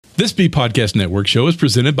This B Podcast Network show is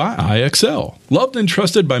presented by IXL. Loved and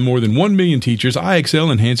trusted by more than 1 million teachers,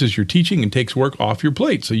 IXL enhances your teaching and takes work off your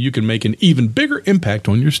plate so you can make an even bigger impact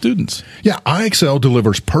on your students. Yeah, IXL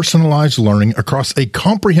delivers personalized learning across a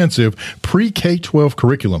comprehensive pre-K-12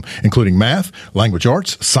 curriculum, including math, language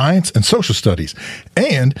arts, science, and social studies,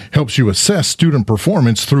 and helps you assess student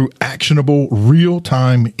performance through actionable,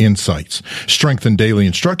 real-time insights. Strengthen daily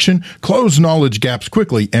instruction, close knowledge gaps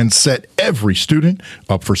quickly, and set every student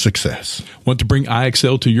up for success. Want to bring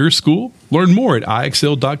IXL to your school? Learn more at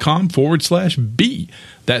IXL.com/B.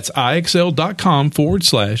 That's IXL.com/BE.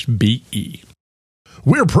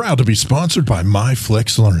 We're proud to be sponsored by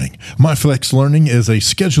MyFlex Learning. MyFlex Learning is a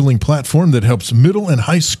scheduling platform that helps middle and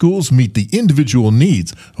high schools meet the individual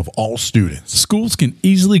needs of all students. Schools can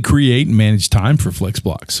easily create and manage time for flex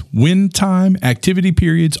blocks, win time, activity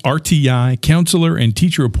periods, RTI, counselor and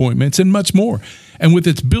teacher appointments, and much more. And with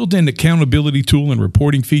its built-in accountability tool and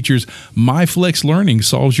reporting features, MyFlex Learning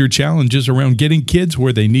solves your challenges around getting kids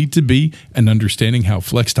where they need to be and understanding how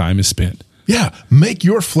flex time is spent. Yeah, make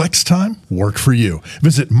your flex time work for you.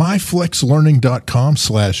 Visit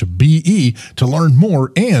myflexlearning.com/BE to learn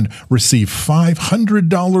more and receive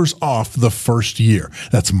 $500 off the first year.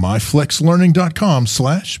 That's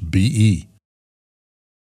myflexlearning.com/BE.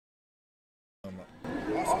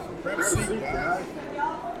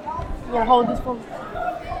 You gonna hold this for me?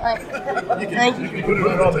 Thank you. You put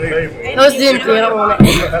it on the table. It was empty. I don't want it.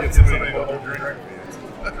 It's empty.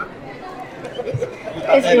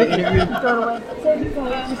 Throw it away.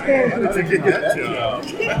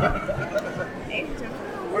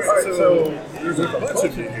 So there's a bunch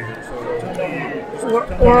of you here. So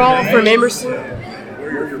We're all from Emerson.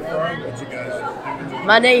 where you're from, what you guys do.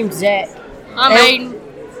 My name's Zach. I'm Aiden.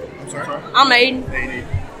 I'm sorry? I'm Aiden. 80.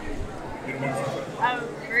 I'm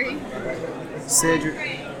Bree. Cedric.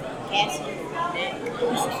 So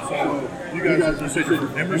you guys, you said you're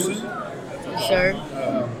from Emerson? Sure.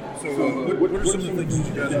 So what are some of the things that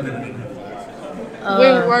you guys are doing in your class? We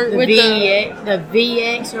work with the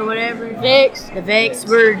VX or whatever. Vex. The VX.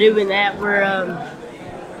 We're doing that.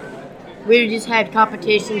 We just had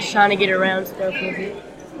competitions trying to get around stuff with it.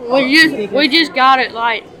 We just got it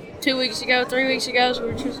like 2 weeks ago, 3 weeks ago, so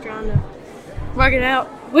we're just trying to work it out.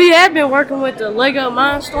 We have been working with the Lego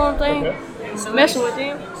Mindstorm thing, messing with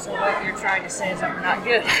them. So what you're trying to say is that we're not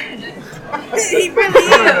good. He really is.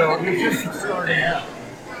 No, you're just starting out.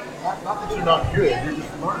 Not that you're not good, you're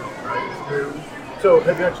just learning, right? So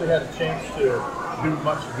have you actually had a chance to do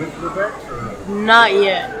much with the Vex? Or? Not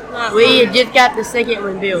yet. We had just got the second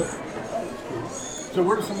one built. So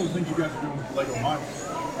what are some of the things you guys are doing with Lego Minds?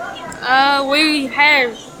 We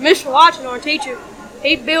have Mr. Watson, our teacher.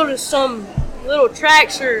 He built us some little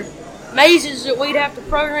tracks or mazes that we'd have to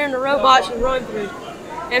program the robots and run through.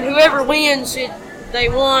 And whoever wins, they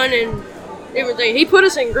won and everything. He put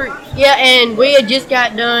us in groups. Yeah, and we had just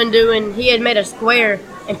got done doing, he had made a square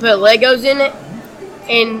and put Legos in it.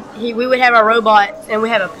 And we would have our robots and we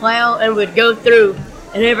have a plow and we'd go through.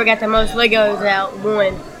 And whoever got the most Legos out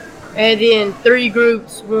won. And then 3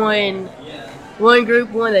 groups won. One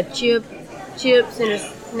group won a chips and a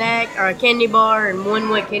snack or a candy bar, and one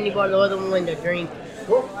won candy bar, the other one won a drink.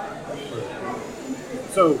 Cool.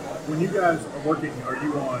 So when you guys are working, are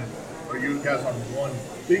you guys on one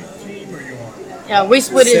big team or are you on? Yeah, we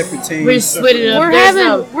split it. Separate teams. We split it up.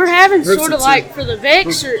 We're having Groups sort of of like for the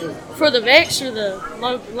Vex or the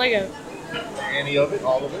Lego. Any of it?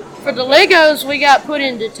 All of it? For the Legos, we got put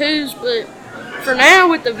into twos, but for now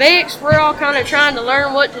with the Vex, we're all kind of trying to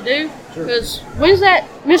learn what to do. Because when's that,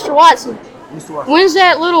 Mr. Watson? When's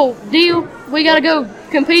that little deal? We got to go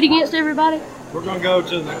compete against everybody. We're going to go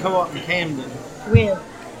to the co-op in Camden. When?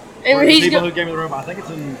 And The he's people go- who gave me the room, I think it's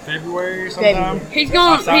in February sometime. he's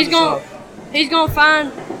going to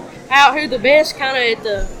find out who the best kind of at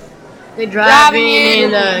the The driving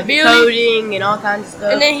and and the building. coding and all kinds of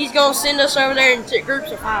stuff. And then he's going to send us over there in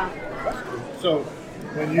groups of 5. So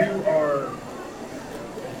when you are,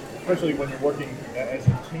 especially when you're working as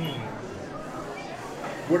a team,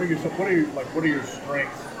 what are your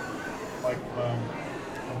strengths? Like,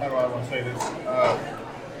 how do I want to say this?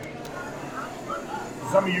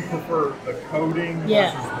 Some of you prefer the coding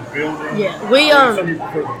versus the building. Yeah, Some of you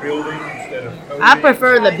prefer the building instead of coding. I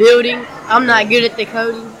prefer the building. I'm not good at the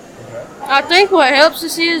coding. I think what helps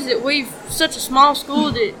us is that we've such a small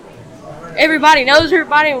school that everybody knows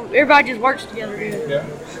everybody and everybody just works together. Yeah.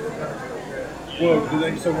 Well,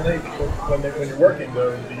 when you're working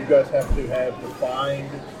though, do you guys have to have defined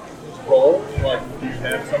roles? Like, do you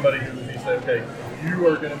have somebody who you say, okay, you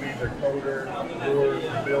are going to be the coder, you're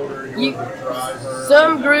the builder, you're the driver.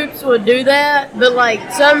 Some groups would do that, but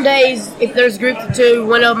like some days, if there's groups of two,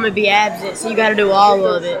 one of them would be absent, so you got to do all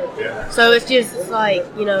of it. Yeah. So it's just like,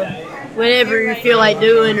 you know, whatever you feel like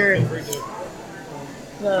doing, or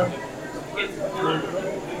so.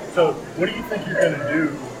 So, what do you think you're going to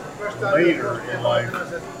do later in life,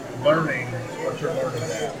 learning what you're learning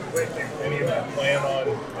now? Any of you plan on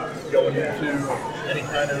going into any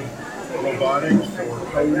kind of robotics or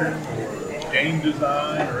coding or game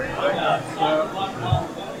design or any of that kind of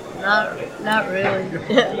stuff? Not really. You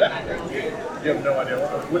have no idea.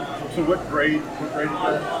 So what grade is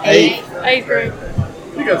that? Eighth grade.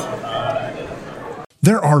 You got some time.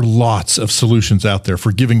 There are lots of solutions out there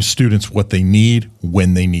for giving students what they need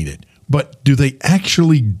when they need it. But do they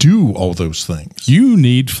actually do all those things? You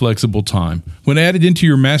need flexible time. When added into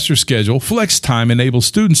your master schedule, Flex Time enables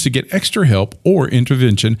students to get extra help or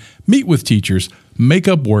intervention, meet with teachers, make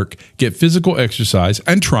up work, get physical exercise,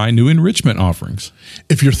 and try new enrichment offerings.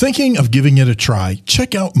 If you're thinking of giving it a try,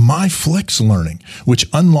 check out My Flex Learning, which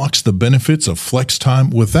unlocks the benefits of Flex Time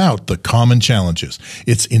without the common challenges.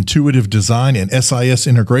 Its intuitive design and SIS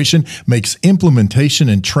integration makes implementation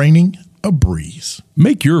and training a breeze.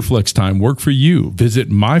 Make your flex time work for you.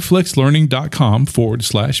 Visit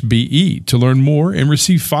myflexlearning.com/BE to learn more and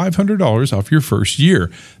receive $500 off your first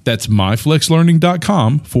year. That's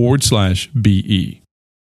myflexlearning.com/BE.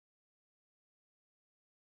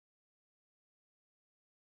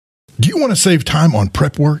 Do you want to save time on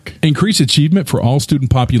prep work? Increase achievement for all student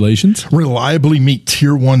populations? Reliably meet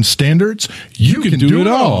Tier 1 standards? You can do it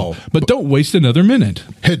all, but don't waste another minute.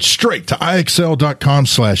 Head straight to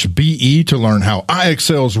IXL.com/BE to learn how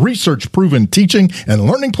IXL's research-proven teaching and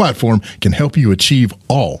learning platform can help you achieve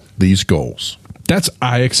all these goals. That's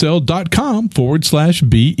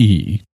IXL.com/BE.